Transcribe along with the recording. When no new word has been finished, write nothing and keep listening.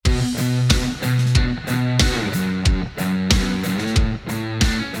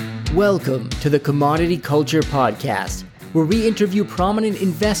Welcome to the Commodity Culture Podcast, where we interview prominent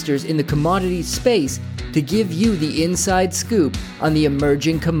investors in the commodities space to give you the inside scoop on the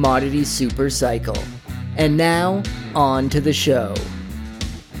emerging commodity super cycle. And now, on to the show.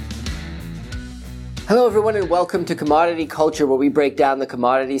 Hello everyone and welcome to Commodity Culture, where we break down the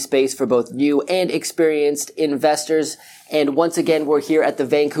commodity space for both new and experienced investors. And once again, we're here at the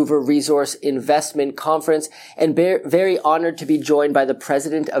Vancouver Resource Investment Conference and very honored to be joined by the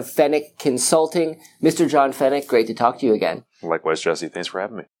president of Feneck Consulting, Mr. John Feneck. Great to talk to you again. Likewise, Jesse. Thanks for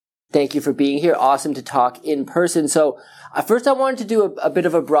having me. Thank you for being here. Awesome to talk in person. So first I wanted to do a bit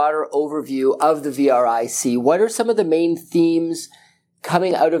of a broader overview of the VRIC. What are some of the main themes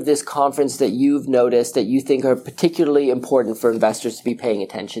coming out of this conference that you've noticed that you think are particularly important for investors to be paying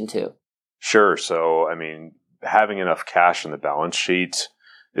attention to? Sure. So, having enough cash in the balance sheet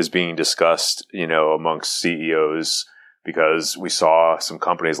is being discussed, amongst CEOs, because we saw some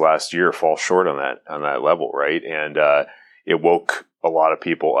companies last year fall short on that level, right? And it woke a lot of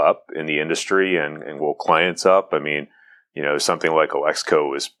people up in the industry and woke clients up. Something like Alexco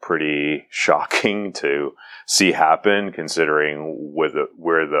was pretty shocking to see happen, considering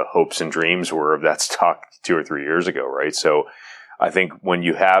where the hopes and dreams were of that stock 2 or 3 years ago, right? So I think when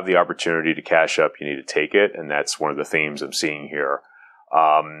you have the opportunity to cash up, you need to take it, and that's one of the themes I'm seeing here.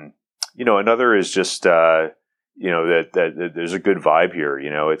 Another is just that there's a good vibe here.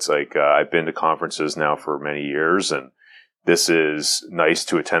 It's like I've been to conferences now for many years, and this is nice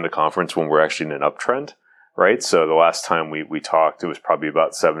to attend a conference when we're actually in an uptrend. Right. So the last time we talked, it was probably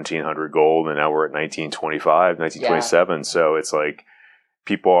about 1,700 gold, and now we're at 1925, 1927. Yeah. So it's like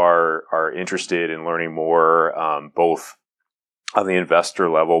people are interested in learning more, both on the investor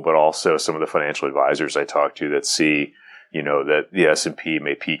level, but also some of the financial advisors I talk to that see, that the S&P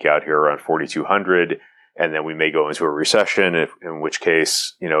may peak out here around 4,200, and then we may go into a recession, in which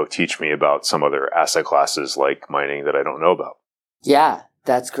case, teach me about some other asset classes like mining that I don't know about. Yeah.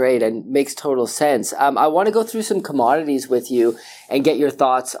 That's great and makes total sense. I want to go through some commodities with you and get your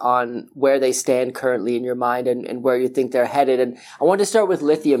thoughts on where they stand currently in your mind and where you think they're headed. And I want to start with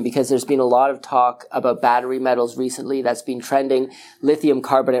lithium because there's been a lot of talk about battery metals recently. That's been trending. Lithium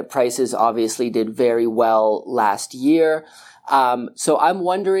carbonate prices obviously did very well last year. So I'm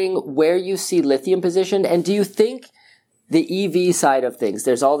wondering where you see lithium positioned, and do you think the EV side of things,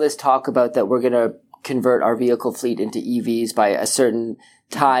 there's all this talk about that we're going to convert our vehicle fleet into EVs by a certain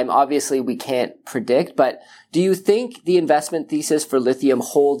time. Obviously, we can't predict, but do you think the investment thesis for lithium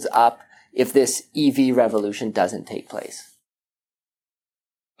holds up if this EV revolution doesn't take place?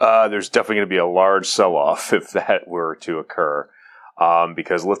 There's definitely going to be a large sell-off if that were to occur,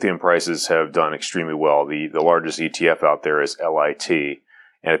 because lithium prices have done extremely well. The largest ETF out there is LIT.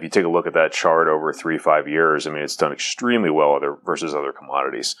 And if you take a look at that chart over 3-5 years, it's done extremely well versus other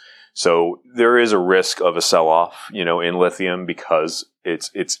commodities. So there is a risk of a sell-off, in lithium because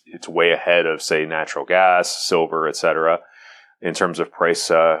it's way ahead of, say, natural gas, silver, et cetera, in terms of price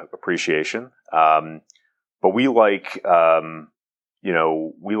appreciation. But we like a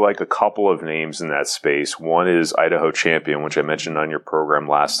couple of names in that space. One is Idaho Champion, which I mentioned on your program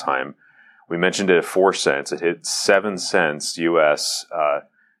last time. We mentioned it at 4 cents. It hit 7 cents US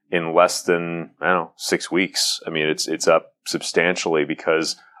in less than 6 weeks. It's up substantially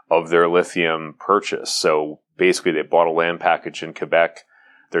because of their lithium purchase. So basically they bought a land package in Quebec.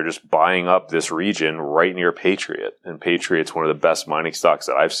 They're just buying up this region right near Patriot. And Patriot's one of the best mining stocks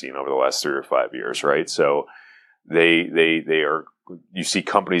that I've seen over the last 3 or 5 years, right? So they are, you see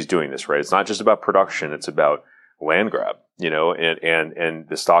companies doing this, right? It's not just about production, it's about land grab, and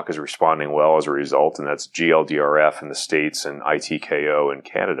the stock is responding well as a result, and that's GLDRF in the States and ITKO in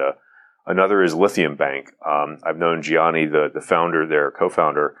Canada. Another is Lithium Bank. I've known Gianni, the founder there,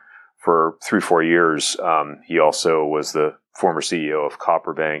 co-founder, for 3-4 years. He also was the former CEO of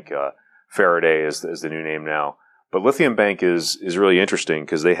Copper Bank. Faraday is the new name now. But Lithium Bank is really interesting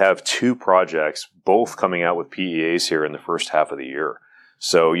because they have 2 projects, both coming out with PEAs here in the first half of the year.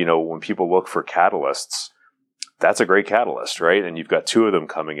 So, when people look for catalysts, that's a great catalyst, right? And you've got 2 of them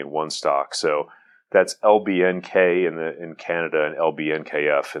coming in one stock. So that's LBNK in Canada and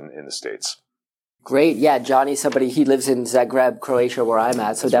LBNKF in the States. Great. Yeah, Johnny's somebody, he lives in Zagreb, Croatia, where I'm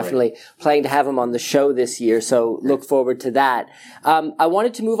at. So that's definitely right. Planning to have him on the show this year. So look forward to that. I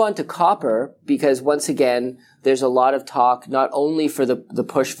wanted to move on to copper because once again, there's a lot of talk, not only for the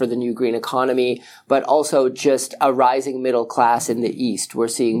push for the new green economy, but also just a rising middle class in the East. We're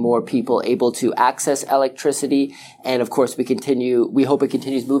seeing more people able to access electricity. And of course, we hope it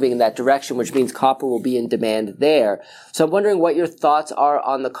continues moving in that direction, which means copper will be in demand there. So I'm wondering what your thoughts are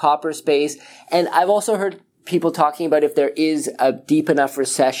on the copper space. And I've also heard people talking about if there is a deep enough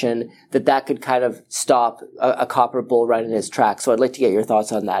recession that could kind of stop a copper bull run in its tracks. So I'd like to get your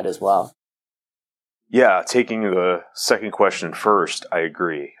thoughts on that as well. Yeah, taking the second question first, I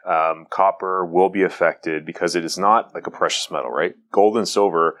agree. Copper will be affected because it is not like a precious metal, right? Gold and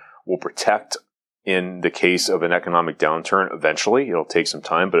silver will protect in the case of an economic downturn eventually. It'll take some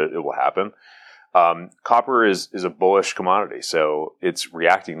time, but it will happen. Copper is a bullish commodity, so it's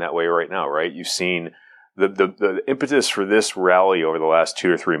reacting that way right now, right? You've seen the impetus for this rally over the last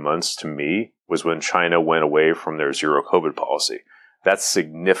 2 or 3 months, to me, was when China went away from their zero COVID policy. That's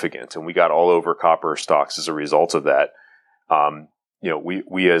significant, and we got all over copper stocks as a result of that.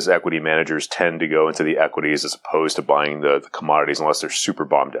 We as equity managers tend to go into the equities as opposed to buying the commodities unless they're super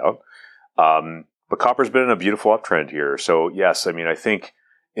bombed out. But copper's been in a beautiful uptrend here. So yes, I mean, I think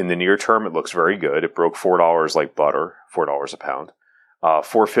in the near term, it looks very good. It broke $4 like butter, $4 a pound.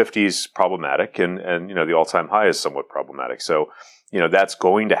 450 is problematic, and the all-time high is somewhat problematic. So, that's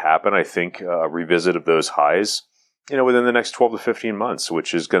going to happen. I think a revisit of those highs, within the next 12 to 15 months,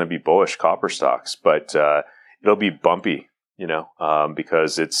 which is going to be bullish copper stocks. But it'll be bumpy,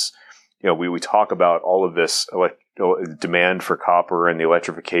 because it's, we talk about all of this demand for copper and the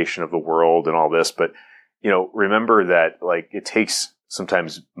electrification of the world and all this. But, remember that it takes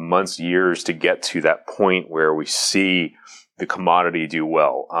sometimes months, years to get to that point where we see the commodity do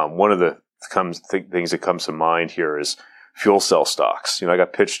well. One of the things that comes to mind here is fuel cell stocks. I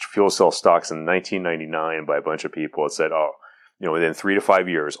got pitched fuel cell stocks in 1999 by a bunch of people that said, within 3 to 5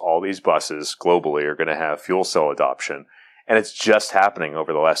 years, all these buses globally are going to have fuel cell adoption. And it's just happening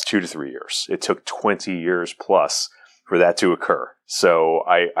over the last 2 to 3 years. It took 20 years plus for that to occur. So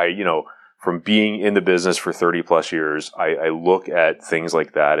I from being in the business for 30 plus years, I look at things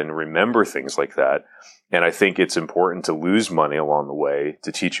like that and remember things like that. And I think it's important to lose money along the way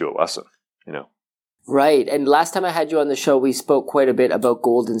to teach you a lesson, Right. And last time I had you on the show, we spoke quite a bit about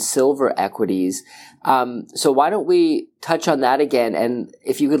gold and silver equities. So why don't we touch on that again? And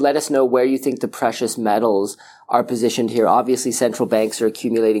if you could let us know where you think the precious metals are positioned here. Obviously, central banks are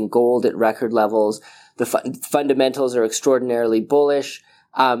accumulating gold at record levels. The fundamentals are extraordinarily bullish.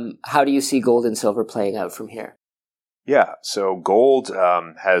 How do you see gold and silver playing out from here? Yeah, so gold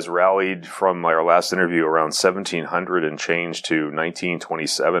has rallied from our last interview around 1,700 and change to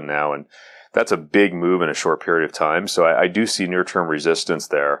 1,927 now, and that's a big move in a short period of time. So I do see near-term resistance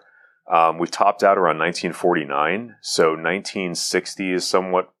there. We've topped out around 1949, so 1960 is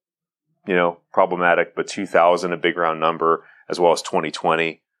somewhat, problematic, but 2,000 a big round number, as well as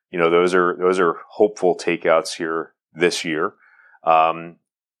 2020. Those are hopeful takeouts here this year.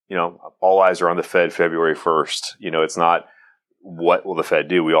 All eyes are on the Fed February 1st. It's not what will the Fed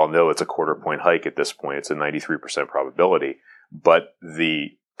do. We all know it's a quarter point hike at this point. It's a 93% probability. But the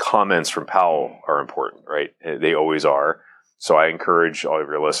comments from Powell are important, right? They always are. So I encourage all of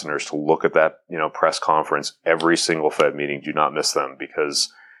your listeners to look at that, press conference, every single Fed meeting. Do not miss them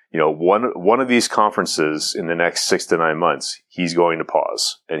because, one of these conferences in the next 6 to 9 months, he's going to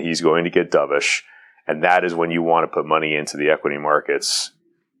pause and he's going to get dovish. And that is when you want to put money into the equity markets,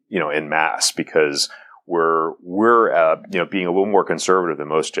 en masse, because we're being a little more conservative than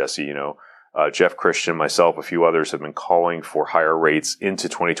most, Jesse. Jeff Christian, myself, a few others have been calling for higher rates into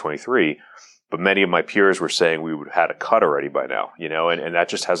 2023, but many of my peers were saying we would have had a cut already by now, and that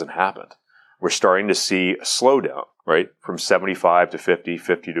just hasn't happened. We're starting to see a slowdown, right? From 75 to 50,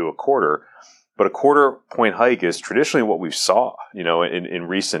 50 to a quarter. But a quarter point hike is traditionally what we saw, in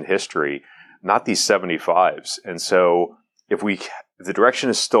recent history, not these 75s. And so if the direction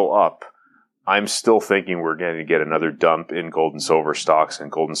is still up, I'm still thinking we're going to get another dump in gold and silver stocks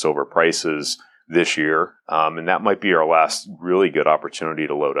and gold and silver prices this year. And that might be our last really good opportunity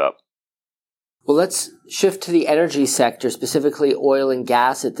to load up. Well, let's shift to the energy sector, specifically oil and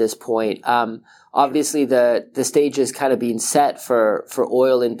gas at this point. Obviously, the stage is kind of being set for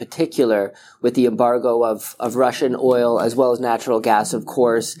oil in particular with the embargo of Russian oil as well as natural gas, of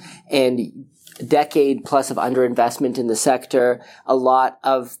course, and a decade plus of underinvestment in the sector. A lot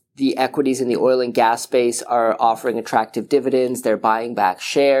of the equities in the oil and gas space are offering attractive dividends. They're buying back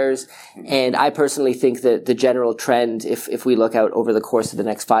shares. And I personally think that the general trend, if we look out over the course of the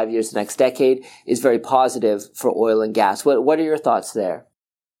next 5 years, the next decade, is very positive for oil and gas. What are your thoughts there?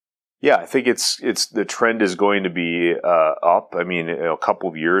 Yeah, I think it's the trend is going to be up. I mean, a couple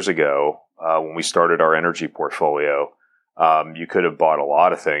of years ago, when we started our energy portfolio, you could have bought a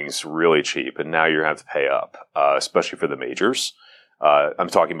lot of things really cheap, and now you're going to have to pay up, especially for the majors. I'm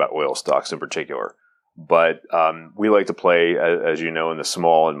talking about oil stocks in particular. But we like to play, as you know, in the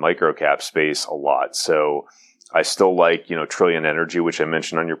small and micro cap space a lot. So I still like, Trillion Energy, which I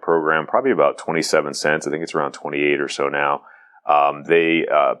mentioned on your program, probably about 27 cents. I think it's around 28 or so now. They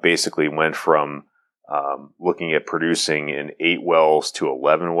basically went from looking at producing in 8 wells to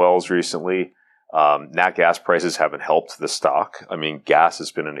 11 wells recently. Nat gas prices haven't helped the stock. I mean, gas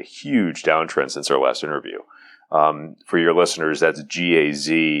has been in a huge downtrend since our last interview. For your listeners, that's GAZ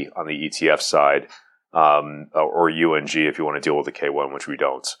on the ETF side, or UNG if you want to deal with the K1, which we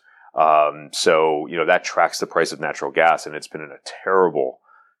don't. So that tracks the price of natural gas, and it's been in a terrible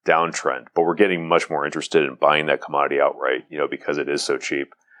downtrend. But we're getting much more interested in buying that commodity outright, because it is so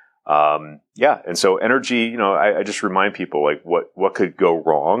cheap. And so energy, I just remind people, like, what could go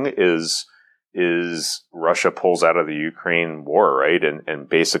wrong is Russia pulls out of the Ukraine war, right? And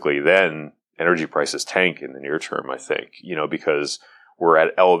basically then energy prices tank in the near term, I think, because we're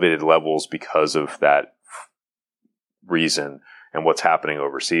at elevated levels because of that reason and what's happening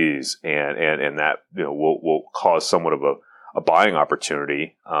overseas. And that, will cause somewhat of a buying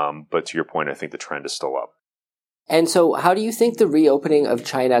opportunity. But to your point, I think the trend is still up. And so how do you think the reopening of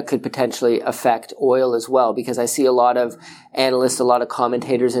China could potentially affect oil as well? Because I see a lot of analysts, a lot of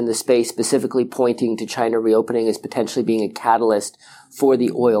commentators in the space specifically pointing to China reopening as potentially being a catalyst for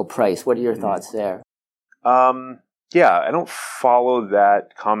the oil price. What are your thoughts there? I don't follow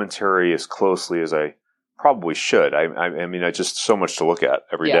that commentary as closely as I probably should. I mean, I just so much to look at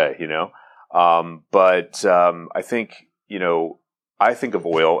every day, But I think, I think of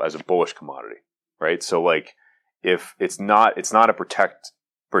oil as a bullish commodity, right? So like, if it's not a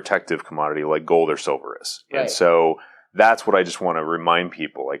protective commodity like gold or silver is. Right. And so that's what I just want to remind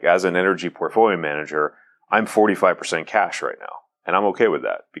people. Like, as an energy portfolio manager, I'm 45% cash right now. And I'm okay with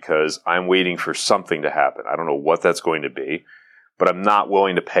that because I'm waiting for something to happen. I don't know what that's going to be, but I'm not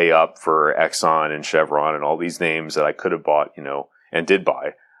willing to pay up for Exxon and Chevron and all these names that I could have bought, and did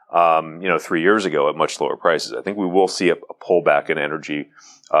buy, 3 years ago at much lower prices. I think we will see a pullback in energy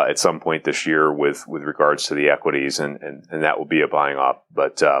at some point this year with regards to the equities, and that will be a buying op.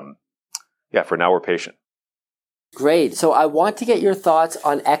 But for now we're patient. Great. So I want to get your thoughts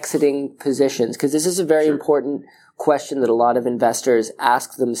on exiting positions, because this is a very important question that a lot of investors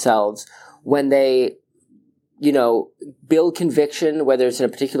ask themselves when they, build conviction, whether it's in a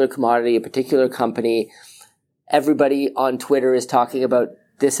particular commodity, a particular company. Everybody on Twitter is talking about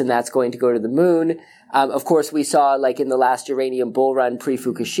this and that's going to go to the moon. Of course, we saw, like in the last uranium bull run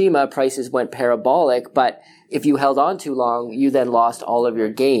pre-Fukushima, prices went parabolic, but if you held on too long, you then lost all of your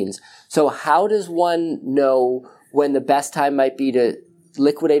gains. So how does one know when the best time might be to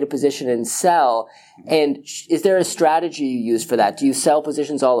liquidate a position and sell? And is there a strategy you use for that? Do you sell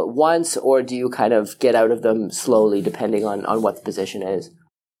positions all at once, or do you kind of get out of them slowly depending on what the position is?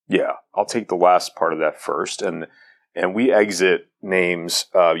 Yeah, I'll take the last part of that first. And we exit names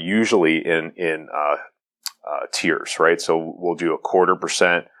usually in tiers, right? So we'll do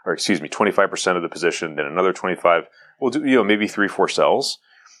 25% of the position, then another 25. We'll do maybe 3-4 sells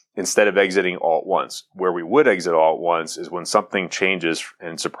instead of exiting all at once. Where we would exit all at once is when something changes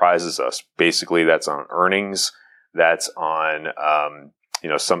and surprises us. Basically, that's on earnings. That's on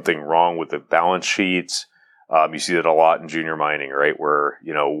something wrong with the balance sheets. You see that a lot in junior mining, right? Where,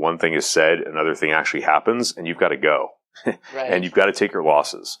 one thing is said, another thing actually happens, and you've got to go. Right. And you've got to take your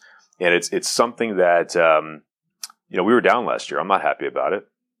losses. And it's something that, we were down last year. I'm not happy about it.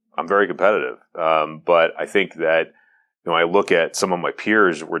 I'm very competitive. But I think that, I look at some of my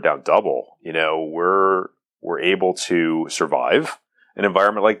peers, we're down double. We're able to survive an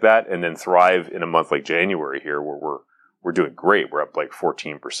environment like that and then thrive in a month like January here where we're doing great. We're up like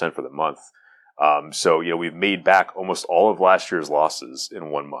 14% for the month. So we've made back almost all of last year's losses in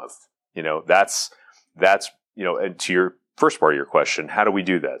 1 month. That's and to your first part of your question, how do we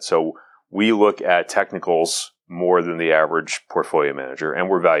do that? So we look at technicals more than the average portfolio manager, and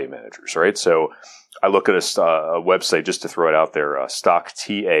we're value managers, right? So I look at a website, just to throw it out there,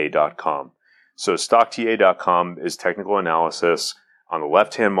 stockta.com. So stockta.com is technical analysis. On the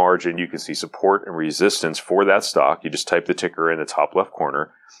left-hand margin, you can see support and resistance for that stock. You just type the ticker in the top left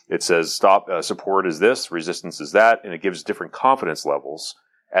corner. It says support is this, resistance is that, and it gives different confidence levels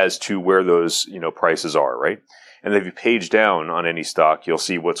as to where those prices are, right? And if you page down on any stock, you'll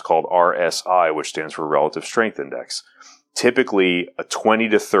see what's called RSI, which stands for Relative Strength Index. Typically, a 20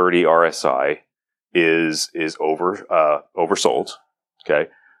 to 30 RSI is oversold. Okay,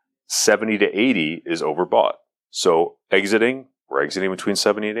 70 to 80 is overbought. So we're exiting between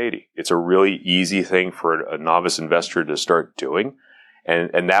 70 and 80. It's a really easy thing for a novice investor to start doing.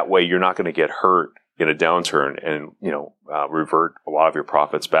 And that way you're not going to get hurt in a downturn and, revert a lot of your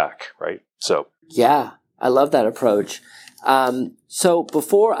profits back, right? So. Yeah. I love that approach. So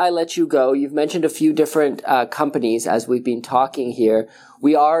before I let you go, you've mentioned a few different companies as we've been talking here.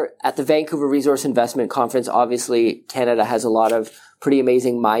 We are at the Vancouver Resource Investment Conference. Obviously, Canada has a lot of pretty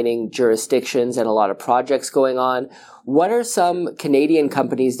amazing mining jurisdictions and a lot of projects going on. What are some Canadian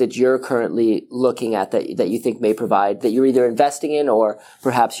companies that you're currently looking at that you think may provide, that you're either investing in or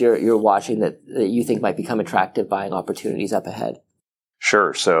perhaps you're watching that you think might become attractive buying opportunities up ahead?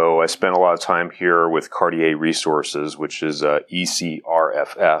 Sure. So I spent a lot of time here with Cartier Resources, which is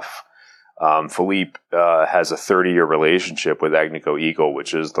ECRFF. Philippe has a 30-year relationship with Agnico Eagle,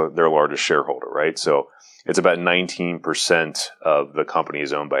 which is their largest shareholder, right? So it's about 19% of the company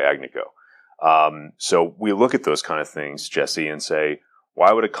is owned by Agnico. So we look at those kind of things, Jesse, and say,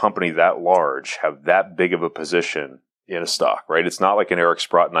 why would a company that large have that big of a position in a stock, right? It's not like an Eric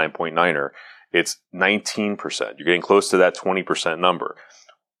Sprott 9.9er. It's 19%. You're getting close to that 20% number.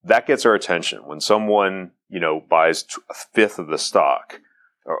 That gets our attention. When someone, buys a fifth of the stock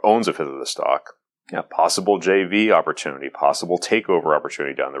or owns a fifth of the stock, possible JV opportunity, possible takeover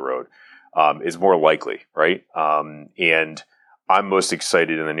opportunity down the road, is more likely, right? And I'm most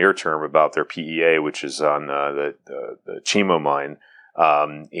excited in the near term about their PEA, which is on the Chimo mine,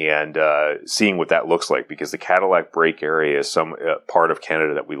 and seeing what that looks like, because the Cadillac Break area is some part of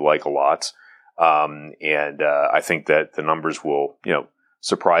Canada that we like a lot. And I think that the numbers will,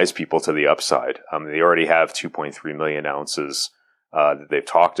 surprise people to the upside. They already have 2.3 million ounces that they've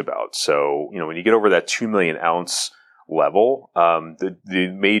talked about. So, when you get over that 2 million ounce level,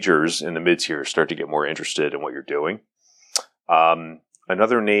 the majors in the mid-tier start to get more interested in what you're doing.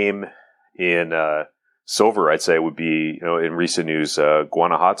 Another name in silver, I'd say, would be, in recent news,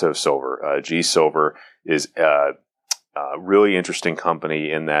 Guanajuato Silver. G Silver is a really interesting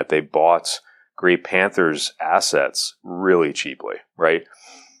company in that they bought Great Panthers assets really cheaply, right?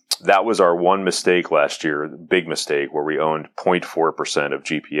 That was our one mistake last year, big mistake, where we owned 0.4% of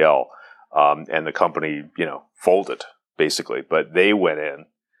GPL, and the company, folded basically. But they went in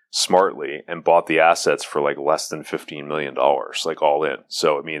smartly and bought the assets for like less than $15 million, like all in.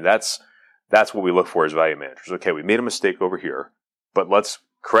 So, that's what we look for as value managers. Okay, we made a mistake over here, but let's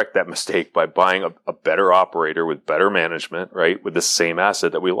correct that mistake by buying a better operator with better management, right? With the same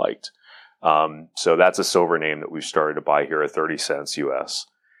asset that we liked. So that's a silver name that we've started to buy here at 30 cents US.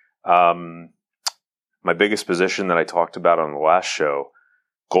 My biggest position that I talked about on the last show,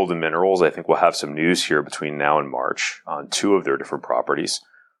 Golden Minerals, I think we'll have some news here between now and March on two of their different properties.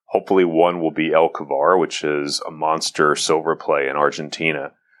 Hopefully one will be El Cavar, which is a monster silver play in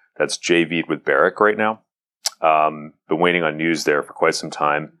Argentina that's JV'd with Barrick right now. Been waiting on news there for quite some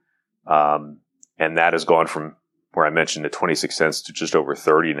time. And that has gone from where I mentioned at 26 cents to just over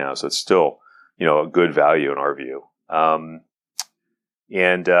 30 now. So it's still, a good value in our view.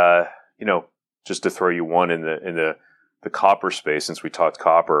 Just to throw you one in the copper space, since we talked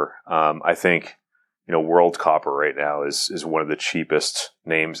copper, I think, World Copper right now is one of the cheapest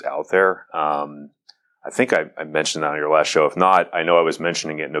names out there. I think I mentioned that on your last show. If not, I know I was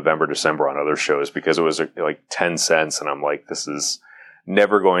mentioning it in November, December on other shows because it was like 10 cents. And I'm like, this is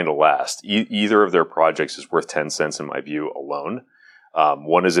never going to last. Either of their projects is worth 10 cents in my view alone.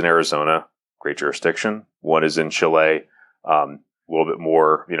 One is in Arizona, great jurisdiction. One is in Chile, a little bit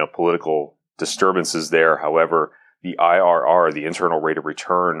more, political disturbances there. However, the IRR, the internal rate of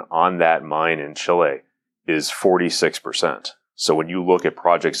return on that mine in Chile is 46%. So when you look at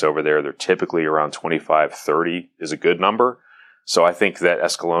projects over there, they're typically around 25, 30 is a good number. So I think that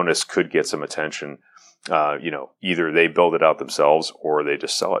Escalones could get some attention. Either they build it out themselves or they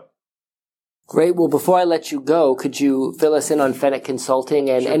just sell it. Great. Well, before I let you go, could you fill us in on Feneck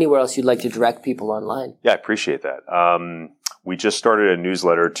Consulting and anywhere else you'd like to direct people online? Yeah, I appreciate that. We just started a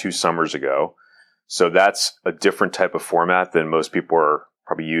newsletter 2 summers ago. So that's a different type of format than most people are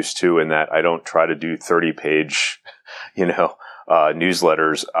probably used to, in that I don't try to do 30-page,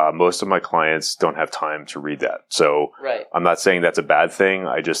 newsletters. Most of my clients don't have time to read that. So right. I'm not saying that's a bad thing.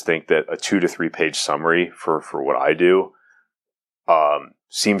 I just think that a 2 to 3 page summary for what I do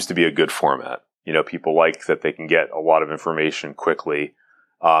seems to be a good format. People like that they can get a lot of information quickly.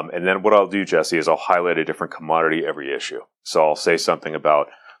 And then what I'll do, Jesse, is I'll highlight a different commodity every issue. So I'll say something about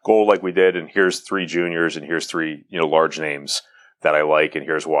gold like we did, and here's 3 juniors, and here's 3 large names that I like, and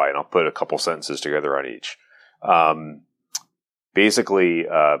here's why. And I'll put a couple sentences together on each. Basically,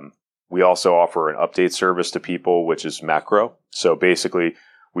 we also offer an update service to people, which is macro. So basically,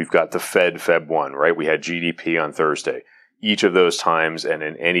 we've got the Feb 1, right? We had GDP on Thursday. Each of those times, and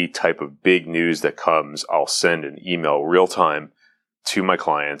in any type of big news that comes, I'll send an email real time to my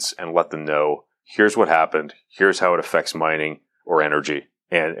clients and let them know, here's what happened, here's how it affects mining or energy,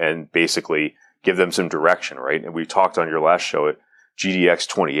 and basically give them some direction, right? And we talked on your last show at GDX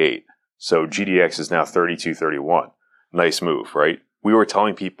 28. So GDX is now 32.31. Nice move, right? We were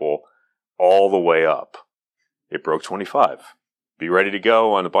telling people all the way up. It broke 25. Be ready to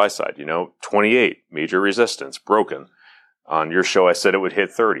go on the buy side. 28, major resistance, broken. On your show, I said it would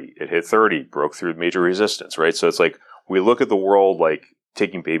hit 30. It hit 30, broke through major resistance, right? So it's like we look at the world like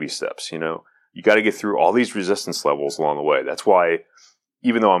taking baby steps, You got to get through all these resistance levels along the way. That's why,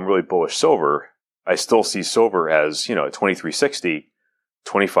 even though I'm really bullish silver, I still see silver as, at 23.60,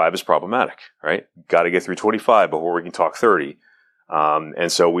 25 is problematic, right? Got to get through 25 before we can talk 30.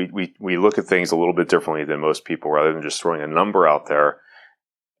 And so we look at things a little bit differently than most people, rather than just throwing a number out there.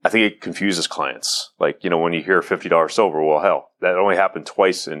 I think it confuses clients. Like, when you hear $50 silver, well, hell, that only happened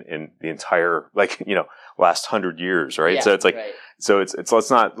twice in the entire, last 100 years, right? Yeah, so it's like, right. So it's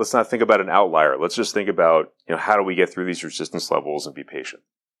let's not think about an outlier. Let's just think about, how do we get through these resistance levels and be patient.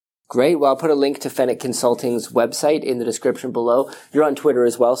 Great. Well, I'll put a link to Feneck Consulting's website in the description below. You're on Twitter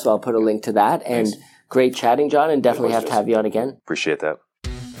as well, so I'll put a link to that. And Thanks. Great chatting, John, and definitely have to have you on again. Appreciate that.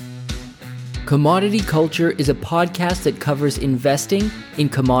 Commodity Culture is a podcast that covers investing in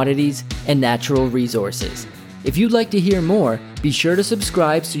commodities and natural resources. If you'd like to hear more, be sure to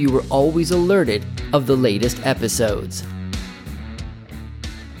subscribe so you are always alerted of the latest episodes.